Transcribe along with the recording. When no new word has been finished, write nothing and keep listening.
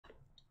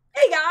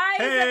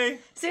Hey!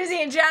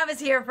 Susie and Travis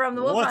here from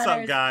the Wolf HunterZ. What's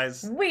up,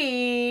 guys?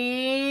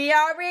 We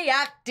are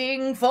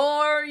reacting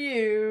for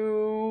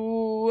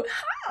you.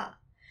 Ha!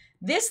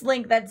 This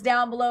link that's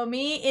down below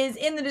me is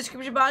in the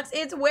description box.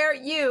 It's where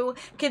you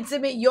can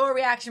submit your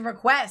reaction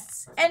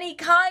requests. Any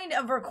kind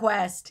of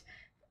request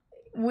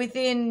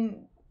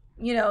within,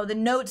 you know, the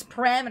notes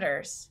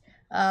parameters.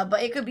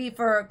 But it could be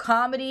for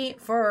comedy,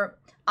 for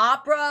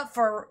opera,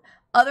 for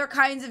other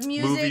kinds of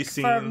music,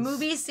 for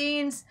movie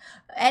scenes,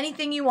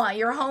 anything you want.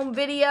 Your home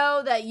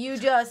video that you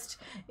just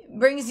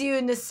brings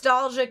you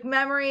nostalgic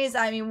memories.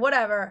 I mean,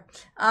 whatever.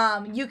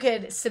 You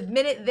could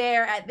submit it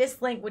there at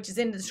this link, which is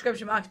in the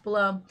description box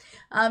below.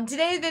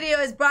 Today's video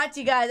is brought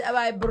to you guys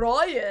by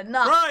Brian.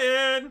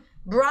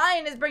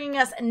 Brian is bringing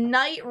us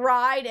Night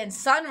Ride and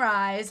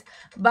Sunrise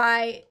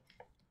by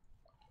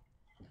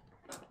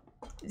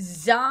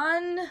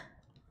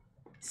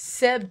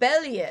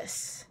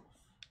Sibelius.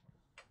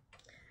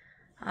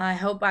 I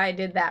hope I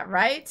did that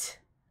right.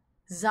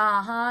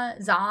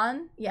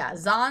 Zan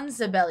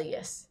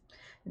Sibelius.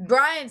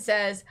 Brian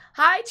says,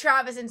 "Hi,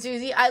 Travis and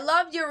Susie. I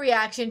loved your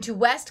reaction to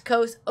West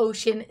Coast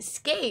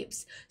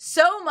Oceanscapes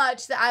so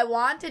much that I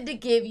wanted to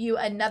give you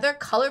another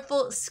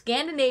colorful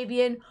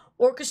Scandinavian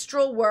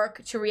orchestral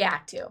work to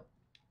react to.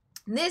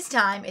 This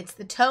time, it's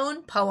the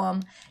tone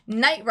poem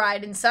Night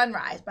Ride and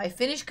Sunrise by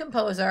Finnish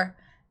composer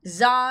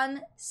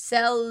Zan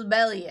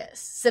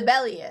Sibelius.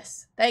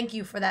 Thank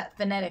you for that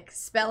phonetic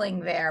spelling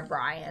there,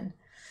 Brian.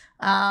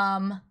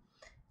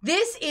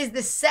 This is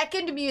the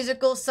second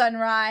musical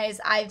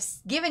Sunrise I've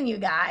given you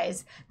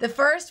guys. The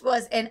first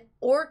was an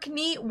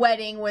Orkney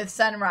Wedding with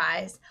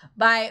Sunrise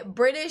by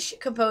British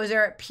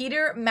composer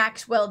Peter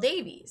Maxwell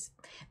Davies.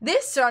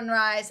 This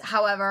Sunrise,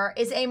 however,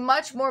 is a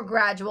much more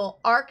gradual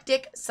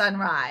Arctic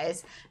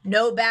sunrise.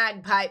 No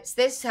bagpipes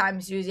this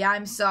time, Susie.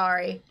 I'm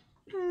sorry.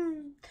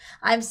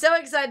 I'm so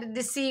excited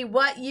to see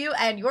what you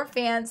and your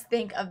fans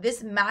think of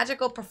this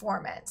magical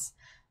performance.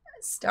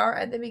 Start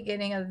at the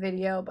beginning of the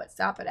video, but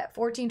stop it at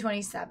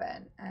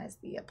 14:27, as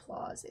the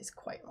applause is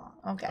quite long.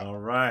 Okay. All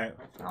right.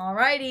 All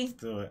righty. Let's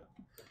do it.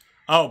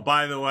 Oh,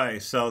 by the way,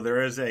 so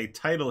there is a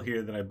title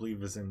here that I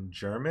believe is in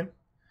German.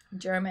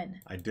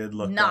 German. I did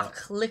look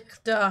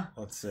Nächtlicher.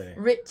 Let's see.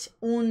 Ritt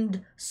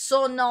und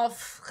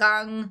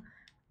Sonnenaufgang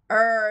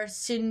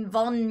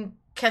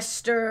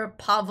hr-Sinfonieorchester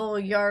Paavo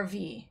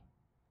Järvi.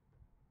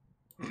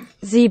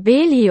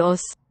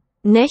 Sibelius.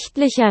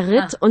 Nächtlicher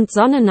Ritt und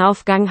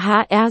Sonnenaufgang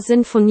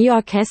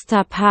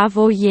hr-Sinfonieorchester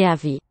Paavo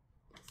Järvi.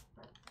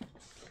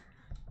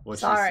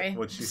 Sorry.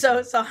 What'd she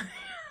so say? sorry.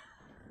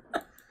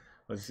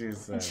 What'd she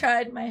say? I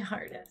tried my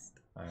hardest.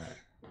 All right.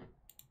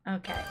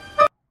 Okay.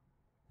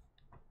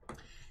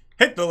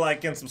 Hit the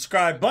like and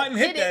subscribe button.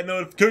 Hit that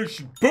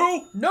notification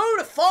bell.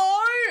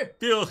 Notify!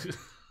 Feel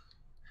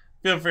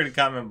free to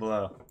comment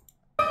below.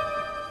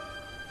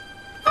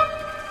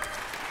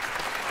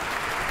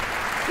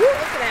 Look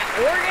at that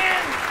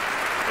organ.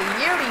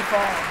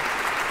 Beautiful.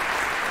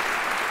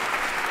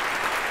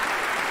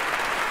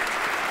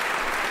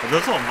 Are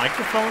those all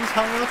microphones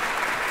hung up?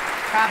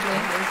 Probably.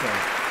 What is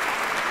that?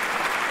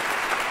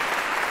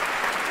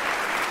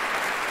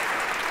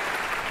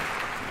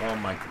 Oh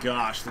my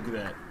gosh, look at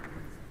that.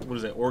 What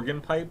is it,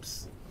 organ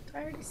pipes?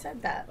 I already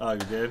said that. Oh, you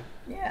did?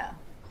 Yeah.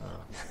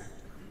 Oh.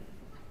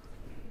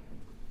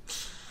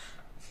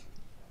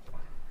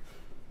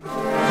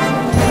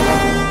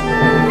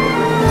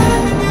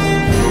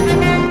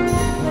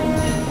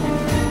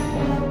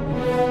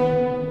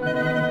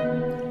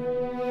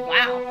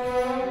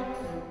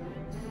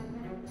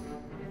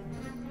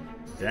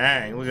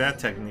 Dang, look at that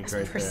technique. That's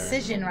right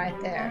precision there.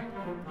 right there.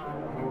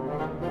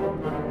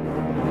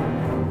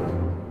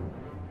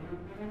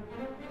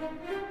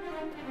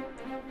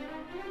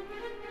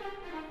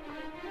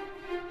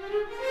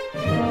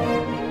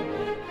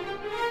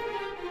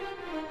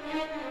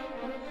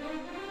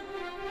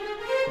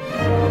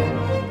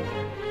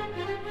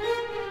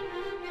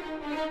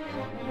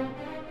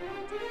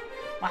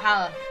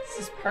 Wow, this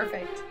is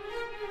perfect.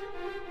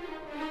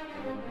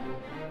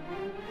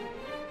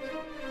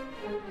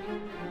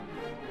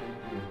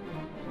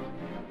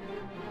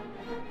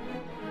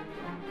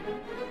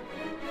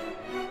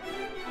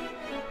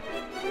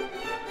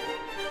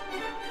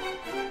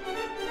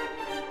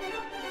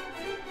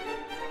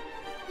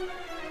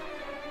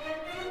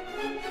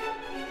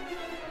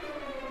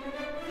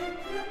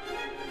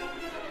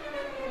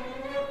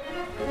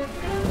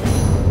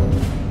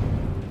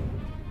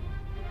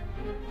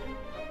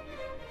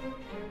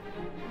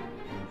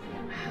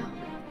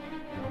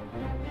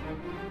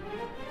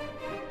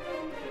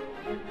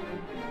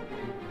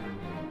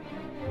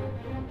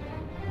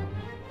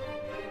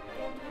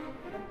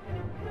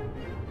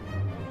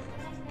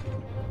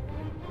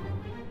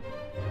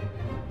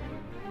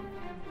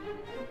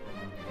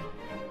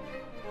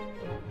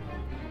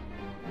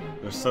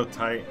 They're so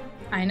tight.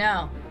 I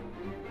know.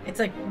 It's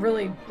like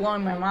really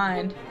blowing my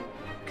mind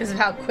because of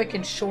how quick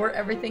and short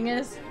everything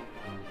is.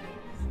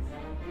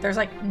 There's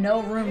like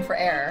no room for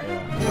error.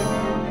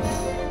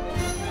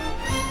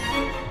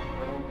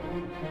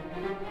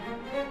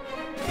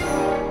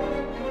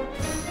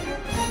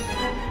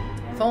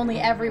 If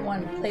only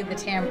everyone played the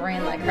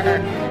tambourine like her.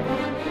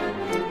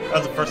 That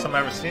was the first time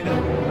I ever seen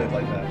it played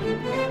like that.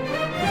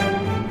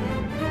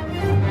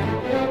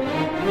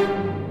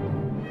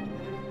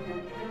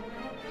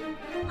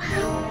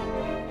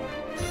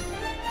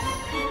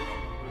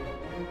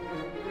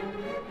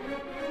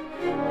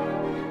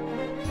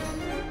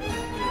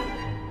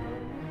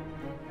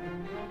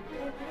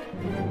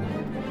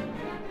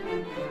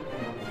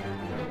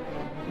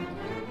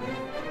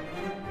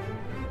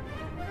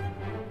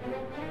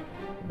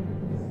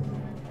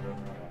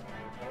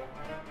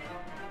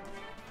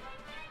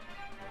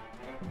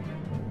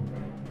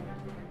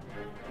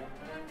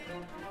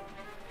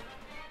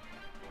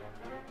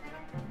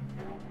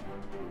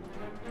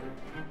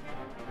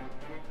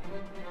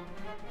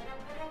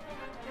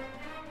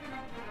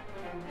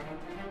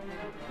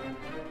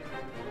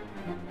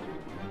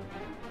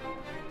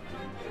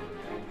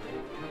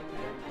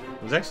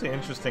 It was actually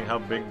interesting how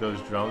big those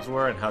drums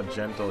were and how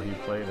gentle he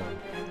played them.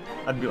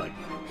 I'd be like,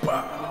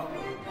 wow.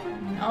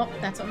 Nope,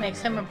 that's what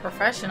makes him a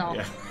professional.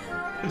 Yeah.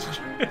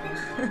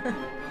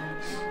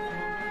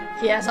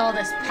 He has all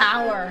this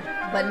power,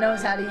 but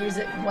knows how to use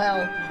it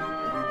well.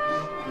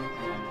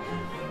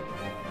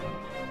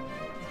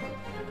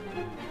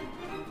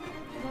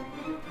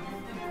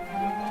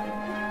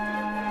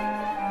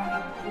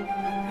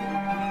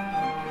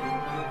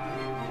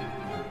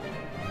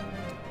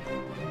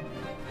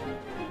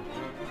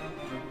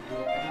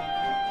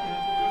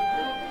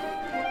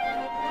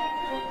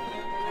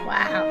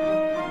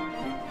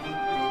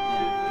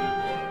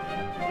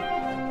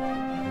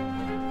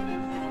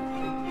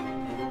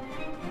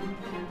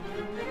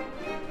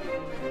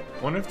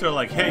 I wonder if they're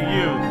like, hey,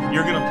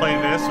 you're gonna play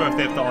this, or if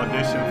they have to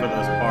audition for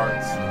those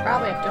parts.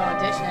 Probably have to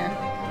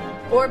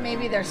audition. Or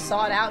maybe they're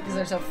sought out because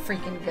they're so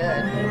freaking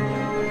good.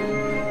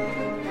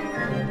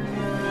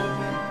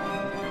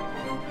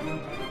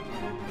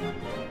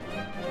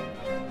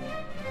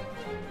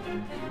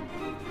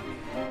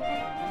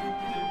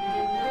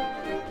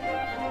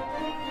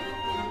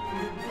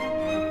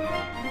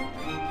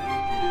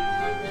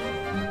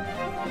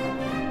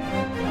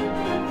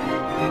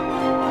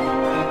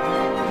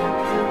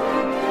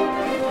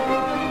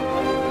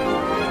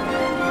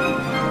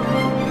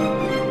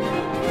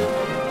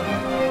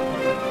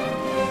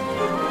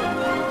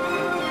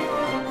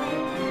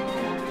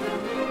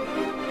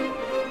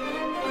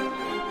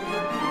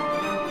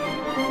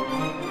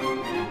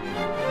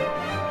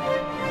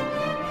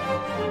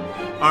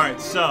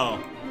 Alright, so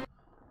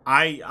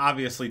I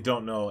obviously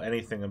don't know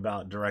anything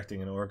about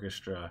directing an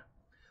orchestra,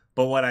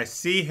 but what I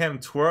see him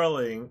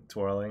twirling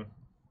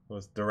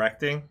was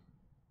directing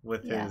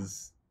with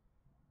his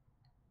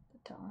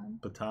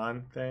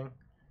baton thing.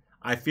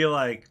 I feel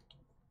like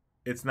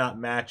it's not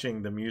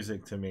matching the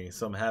music to me,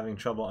 so I'm having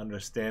trouble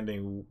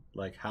understanding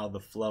like how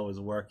the flow is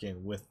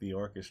working with the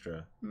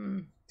orchestra.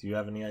 Do you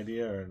have any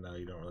idea, or no,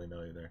 you don't really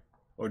know either?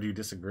 Or do you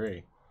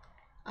disagree?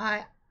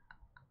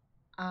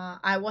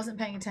 I wasn't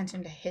paying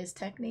attention to his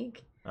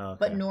technique,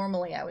 but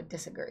normally I would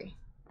disagree.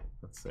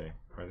 Let's see.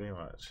 Ready?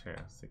 Watch. Here,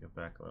 let's take it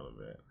back a little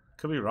bit.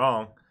 Could be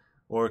wrong,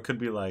 or it could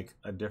be like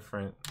a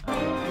different...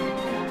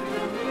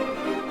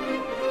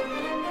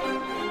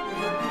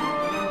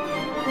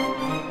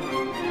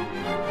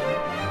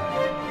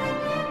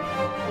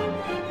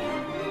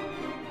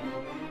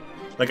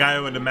 Like I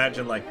would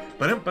imagine like...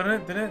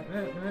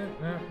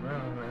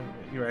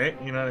 You right?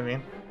 You know what I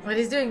mean? But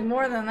he's doing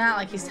more than that,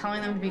 like he's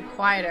telling them to be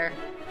quieter.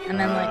 And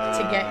then, like,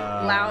 to get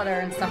louder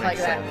and stuff like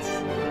that.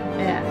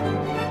 Yeah.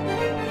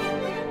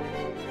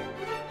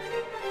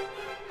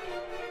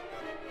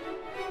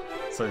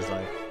 So he's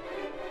like,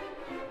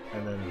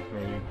 and then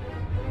maybe.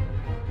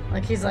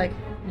 Like, he's like,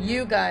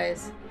 you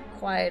guys,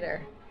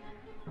 quieter.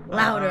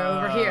 Louder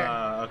over here.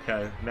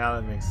 Okay, now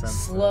that makes sense.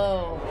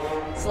 Slow.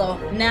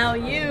 Now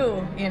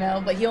you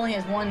know, but he only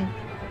has one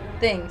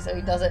thing, so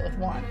he does it with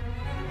one.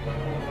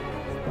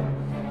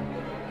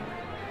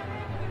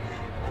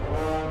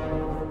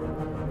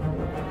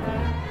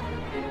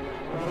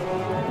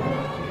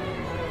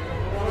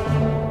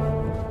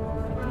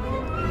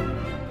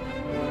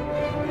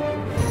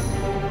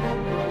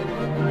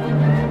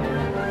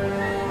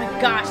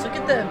 Gosh, look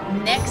at the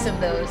necks of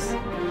those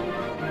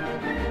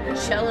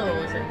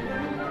cellos.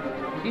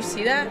 Do you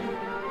see that?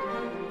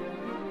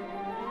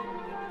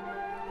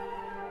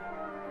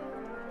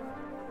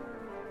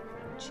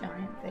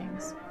 Giant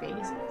things,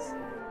 bases.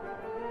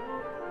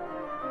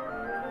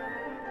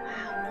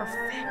 Wow,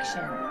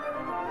 perfection.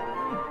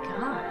 Oh my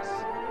gosh.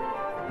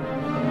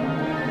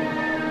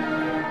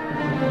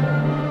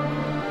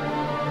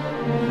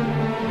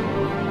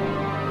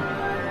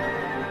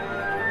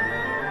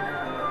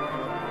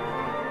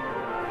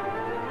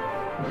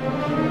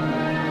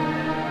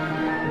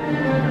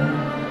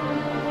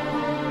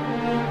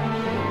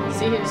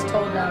 See, he just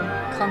told them,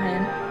 come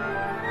in.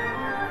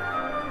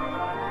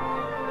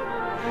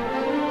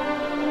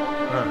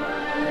 Huh.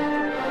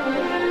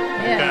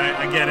 Yeah. Okay, I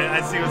get it.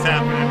 I see what's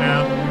happening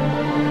now.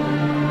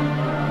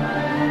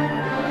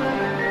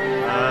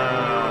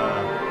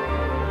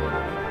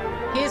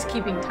 He is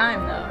keeping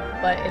time, though,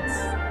 but it's...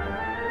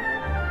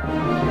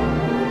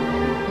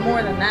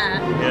 more than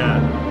that. Yeah.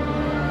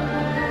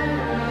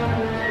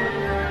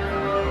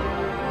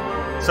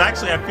 So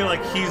actually, I feel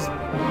like he's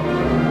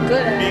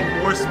Good at being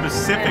it. more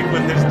specific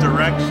with his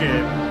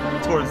direction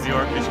towards the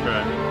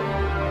orchestra.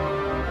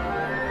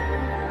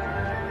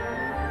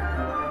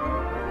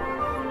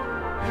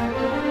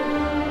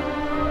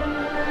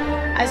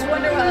 I just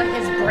wonder what like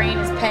his brain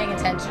is paying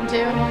attention to.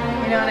 You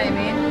know what I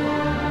mean?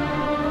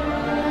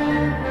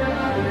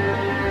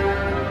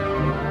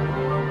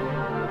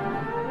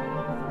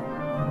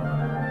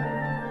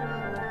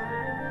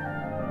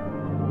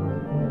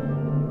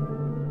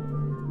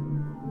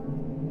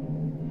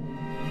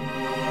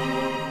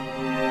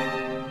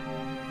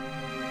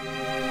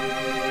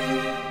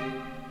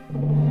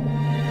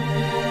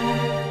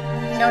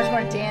 See how much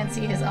more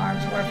dancey his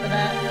arms were for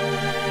that.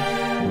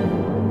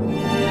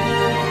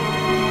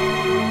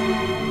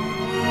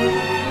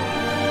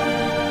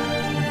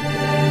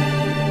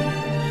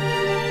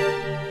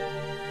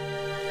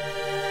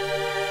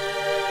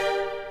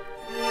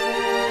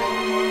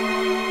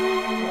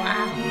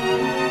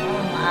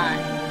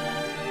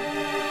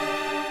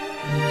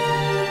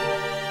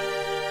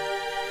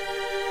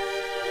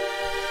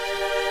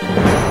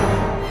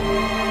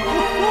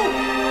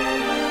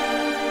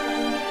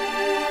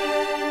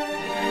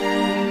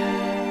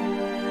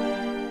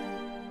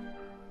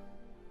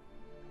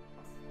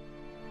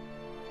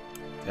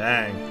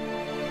 Dang.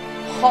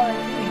 Oh, that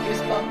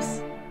gives me goosebumps.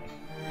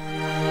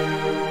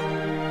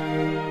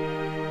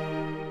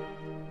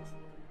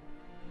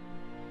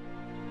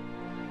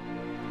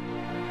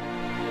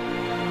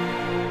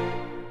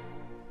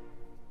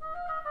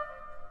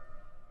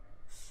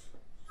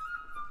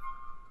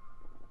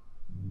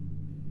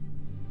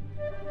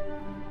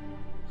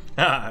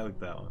 I like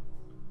that one.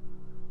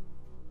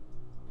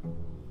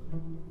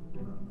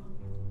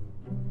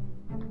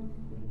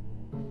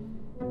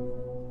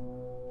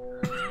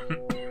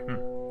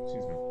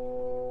 Excuse me.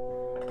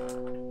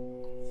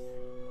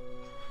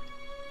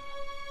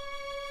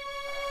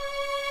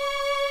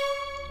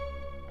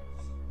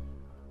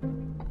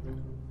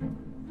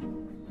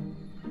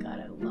 God,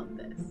 I love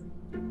this.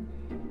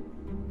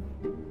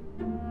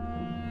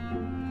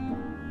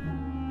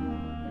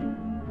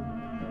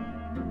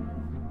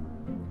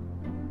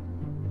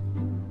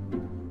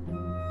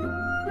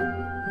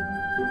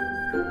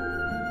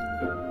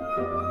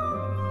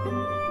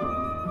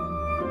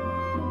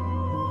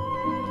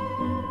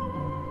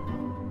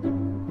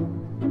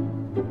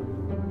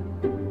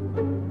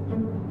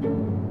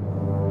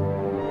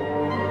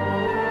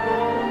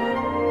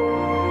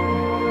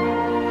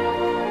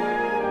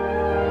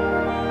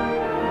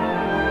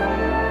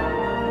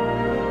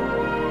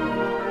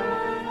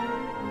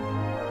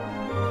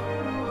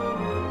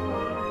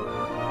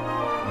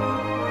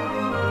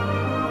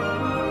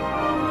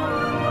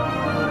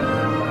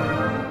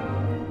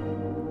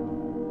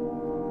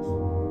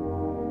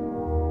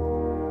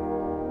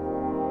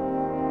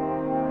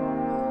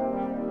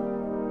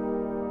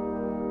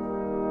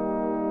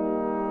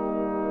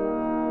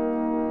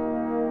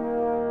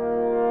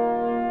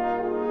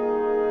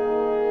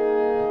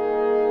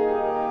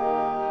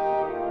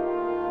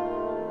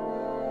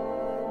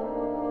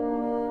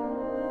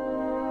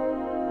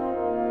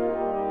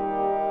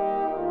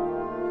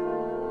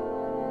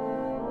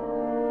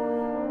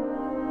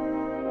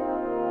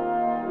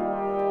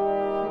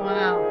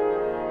 Wow.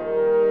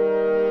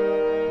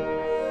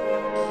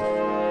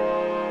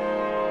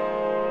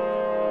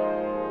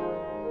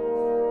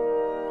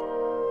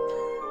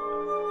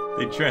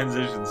 They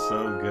transition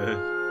so good.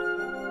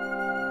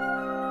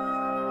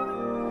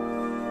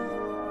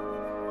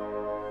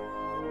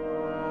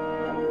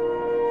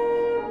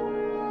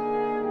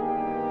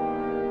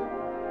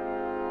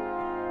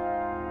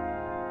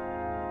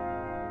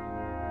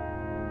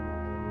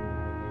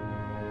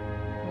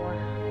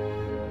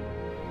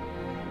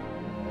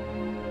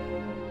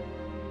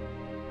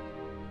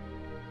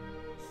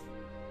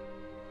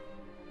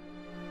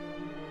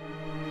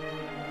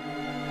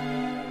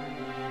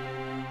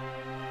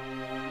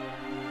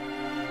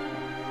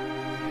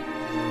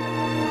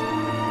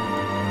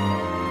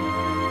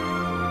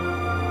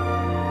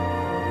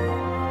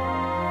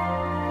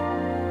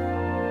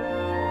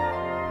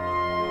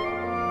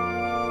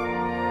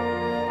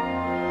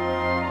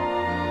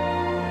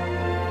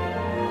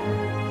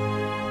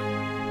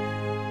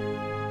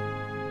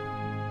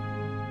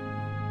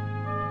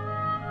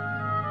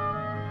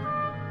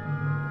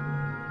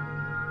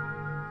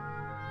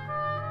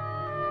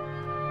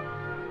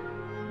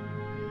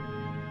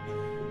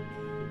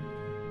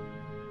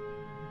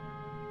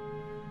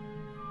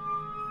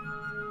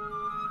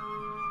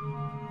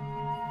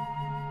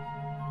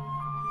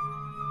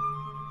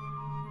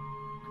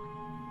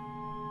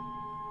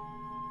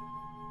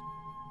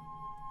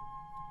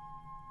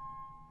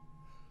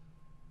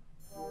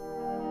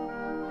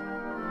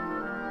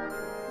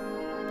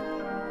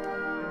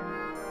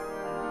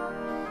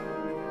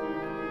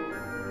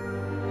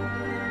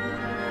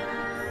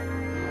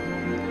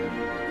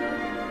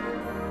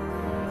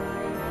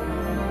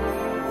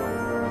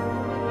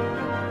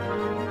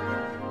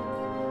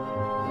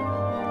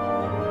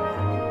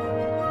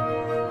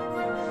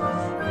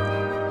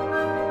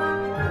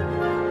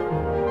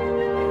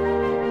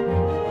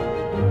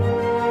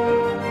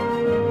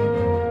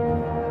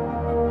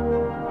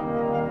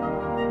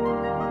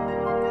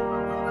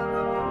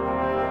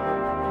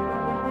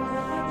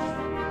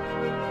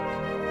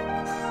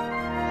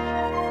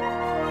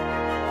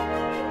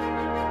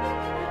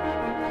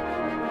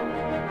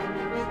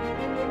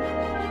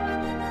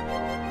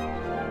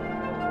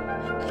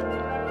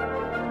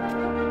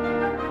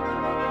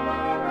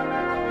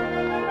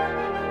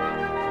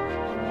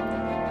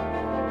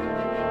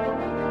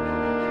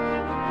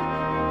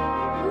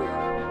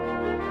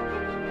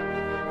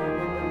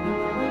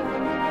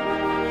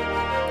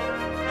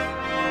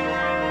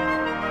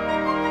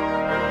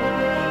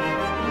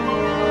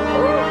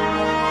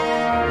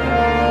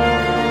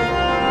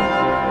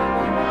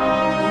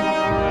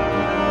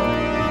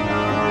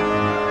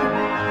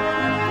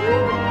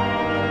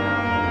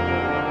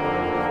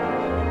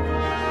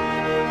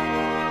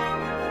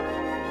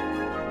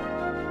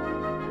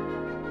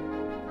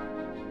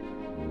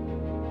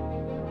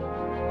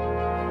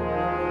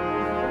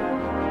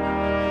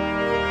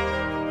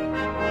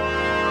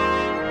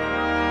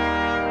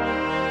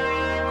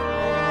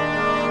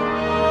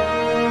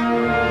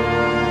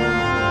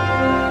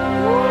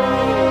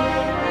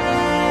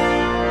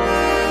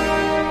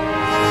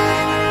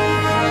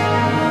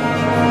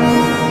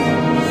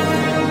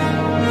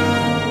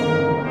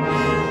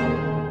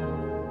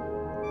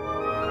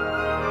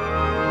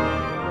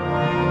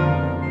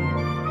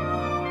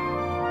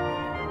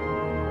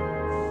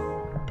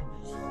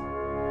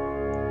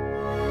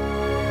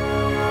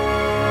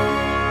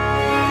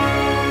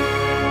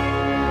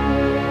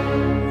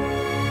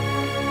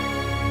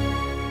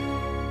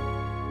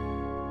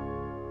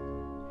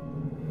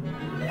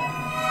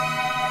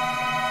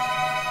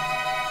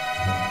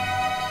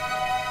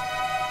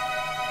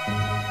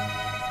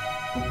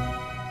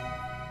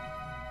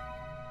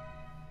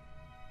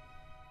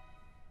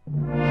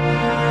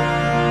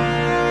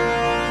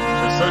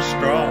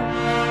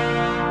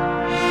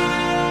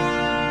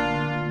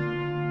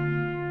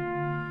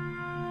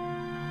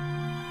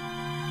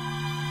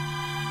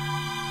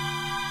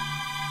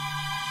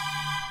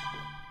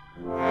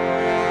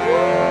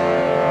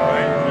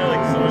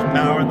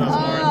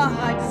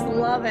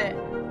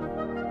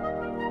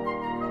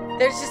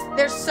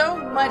 there's so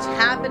much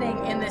happening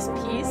in this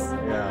piece.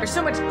 Yeah. There's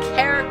so much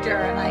character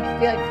and I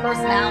feel like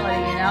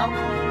personality, you know?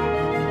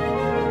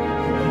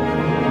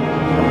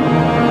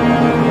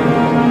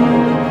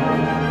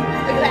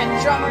 Look at that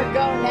drummer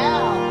go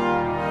now.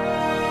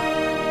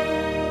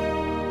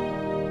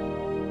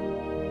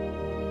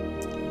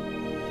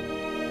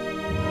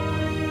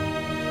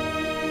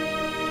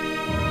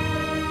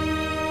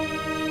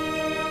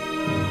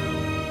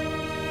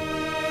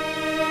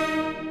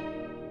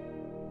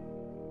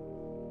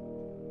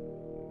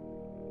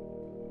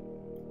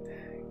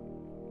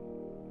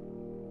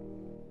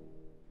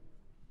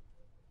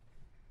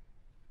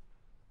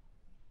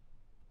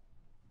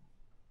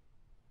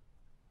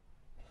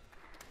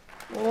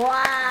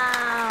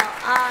 Wow,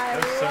 I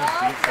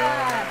love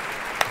that.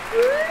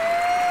 Woo!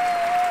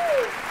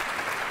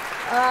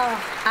 Oh,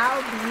 how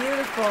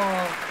beautiful.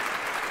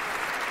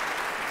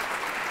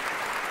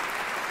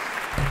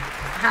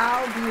 How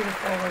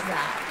beautiful was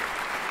that?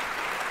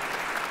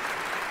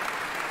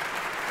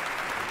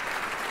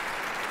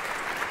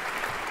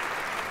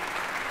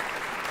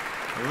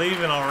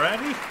 Leaving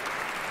already?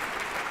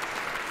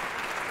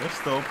 They're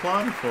still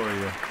applauding for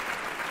you.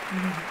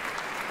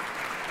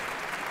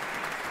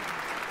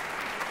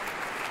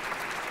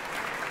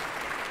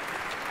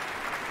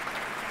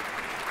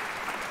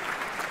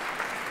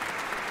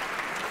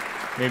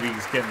 Maybe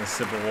he's getting a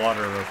sip of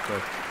water real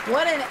quick.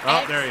 What an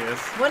there he is.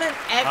 What an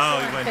excellent Oh,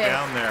 he went pick.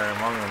 down there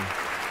among them.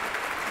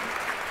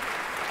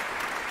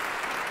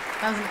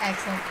 That was an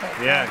excellent pick.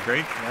 Yeah,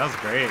 great. That was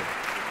great.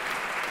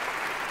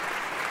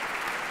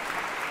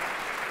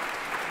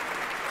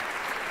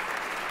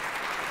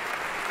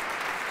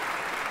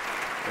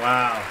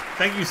 Wow.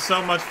 Thank you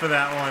so much for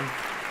that one.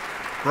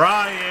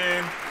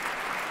 Brian,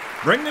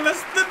 bringing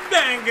us the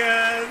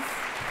bangers.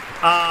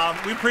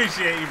 We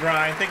appreciate you,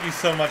 Brian. Thank you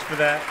so much for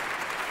that.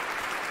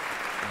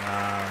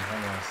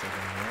 Hang on a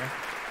second here.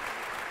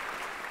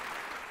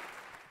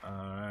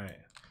 Alright.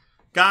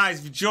 Guys,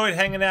 if you enjoyed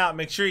hanging out,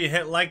 make sure you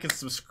hit like and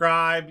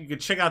subscribe. You can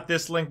check out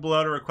this link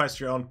below to request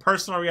your own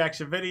personal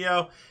reaction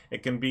video.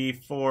 It can be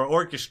for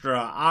orchestra,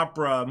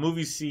 opera,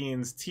 movie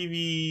scenes,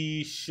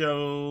 TV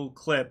show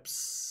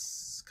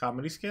clips,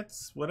 comedy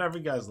skits, whatever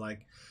you guys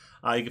like.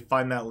 You can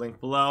find that link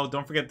below.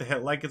 Don't forget to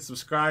hit like and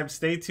subscribe.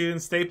 Stay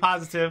tuned. Stay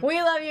positive.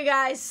 We love you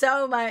guys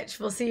so much.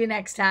 We'll see you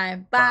next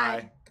time.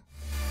 Bye.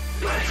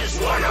 I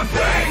just wanna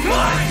bang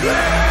my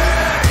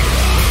leg.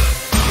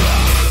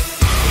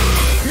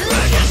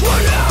 I just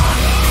wanna